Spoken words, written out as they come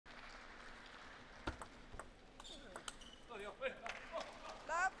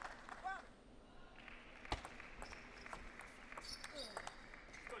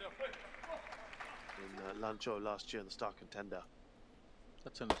Lanzhou last year in the Star Contender.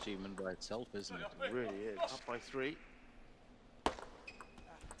 That's an achievement by itself, isn't it? It really is. Up by 3.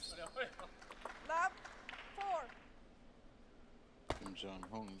 Love 4. From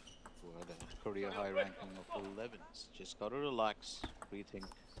Jonghoon, who had a career high ranking of 11. Just gotta relax, rethink.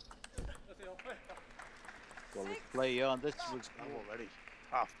 Well, let's play here, and this looks tough already.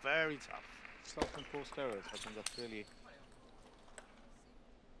 Tough, very tough. Self-imposed errors. I think that's really.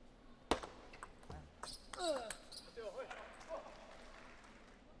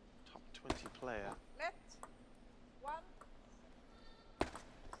 Top 20 player. Let 1.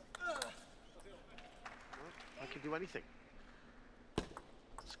 I can do anything.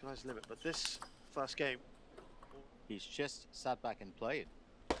 Sky's the limit, but this first game, He's just sat back and played.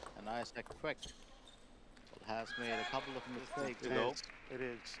 And Izaac Quek has made a couple of mistakes. It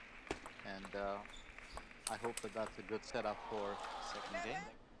is. And I hope that that's a good setup for second game.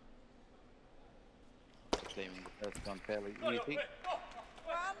 Claiming the first one fairly easy.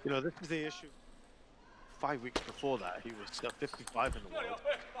 You know, this is the issue. 5 weeks before that, he was 55 in the world.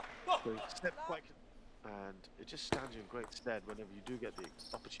 So he stepped quite, and it just stands you in great stead whenever you do get the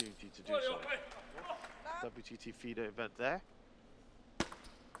opportunity to do so. WTT feeder event there.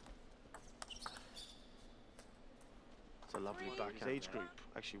 It's a lovely back age group,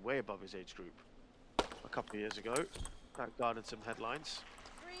 actually way above his age group. A couple of years ago, that garnered some headlines.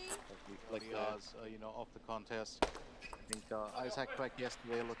 Like you know, off the contest. I think Izaac Quek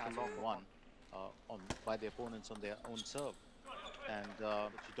yesterday looked a lot won by the opponents on their own serve, and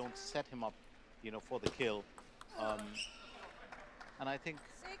you don't set him up, you know, for the kill. And I think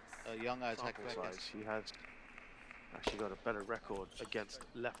young Izaac Quek, he has actually got a better record against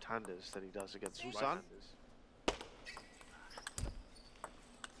left-handers than he does against right-handers.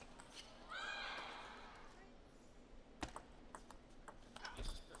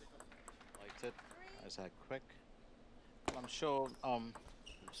 Izaac Quek. I'm sure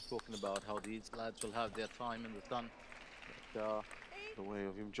we've spoken about how these lads will have their time in the sun. But, the way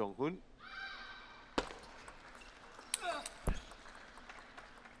of Jonghoon.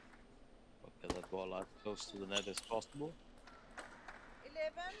 Get that ball as close to the net as possible.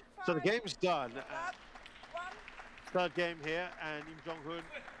 11, so the game's done. Third game here, and Jonghoon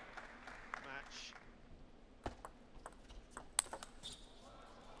match.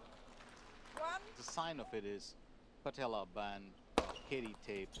 The sign of it is patella band, KD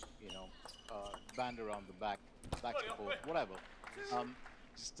tape, you know, band around the back support, whatever.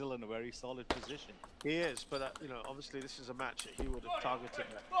 Still in a very solid position. He is, but you know, obviously this is a match that he would have targeted.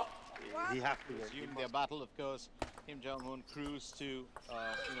 He has to resume their battle, of course. Jonghoon cruise to, you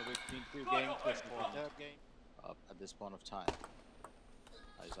know, between 2 games, this is the third game at this point of time.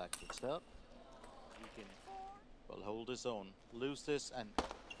 Izaac will start. He can well hold his own, lose this, and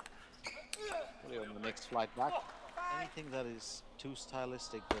on the next flight back. Anything that is too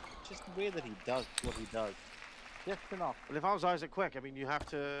stylistic, but just the way that he does what he does, just enough. Well, if I was Izaac Quek, I mean, you have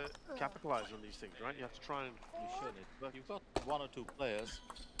to capitalize on these things, right? You have to try and. You should. But you've got 1 or 2 players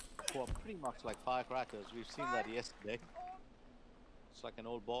who are pretty much like firecrackers. We've seen that yesterday. It's like an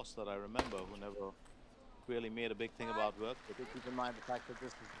old boss that I remember who never really made a big thing about work. But do keep in mind the fact that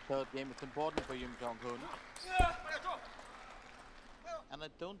this is the 3rd game. It's important for Jonghoon. And I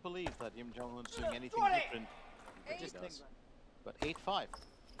don't believe that Jonghoon's doing anything different. But 8-5.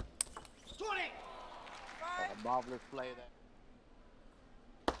 A marvelous play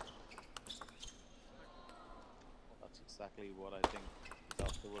there. That's exactly what I think the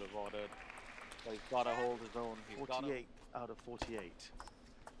doctor would have ordered. So he's got to hold his own. 48 out of 48.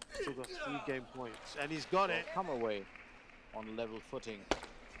 Still got 3 game points, and he's got it. Come away on level footing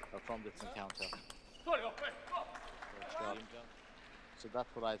from this encounter. So that's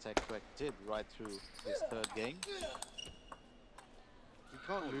what Izaac Quek did right through his 3rd game. He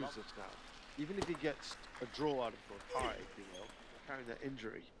can't lose this now. Even if he gets a draw out of a tie, you know, carrying that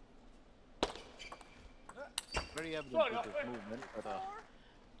injury. Very evident with his movement, but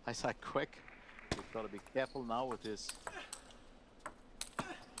Izaac Quek, he's got to be careful now with his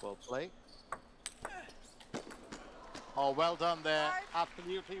well play. Oh, well done there.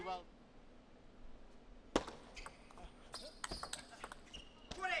 Absolutely well.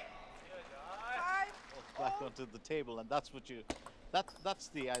 Back onto the table, and that's what you. That's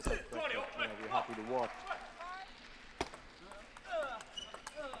the Izaac Quek, you know, we're happy to watch.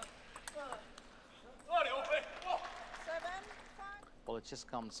 Well, it just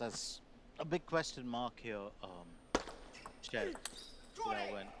comes as a big question mark here, Chet. You know,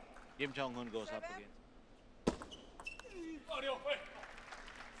 when Jonghoon goes up against.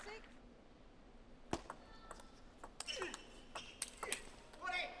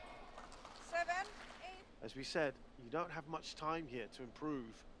 7, 8. As we said, you don't have much time here to improve.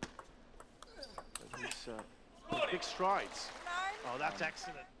 But he's big strides. 9, Oh, that's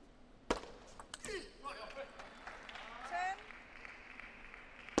excellent. 10,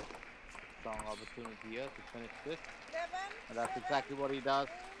 Strong opportunity here to finish this. 11, And that's 7, exactly what he does.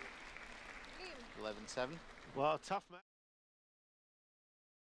 Leave. 11-7. Well, tough match.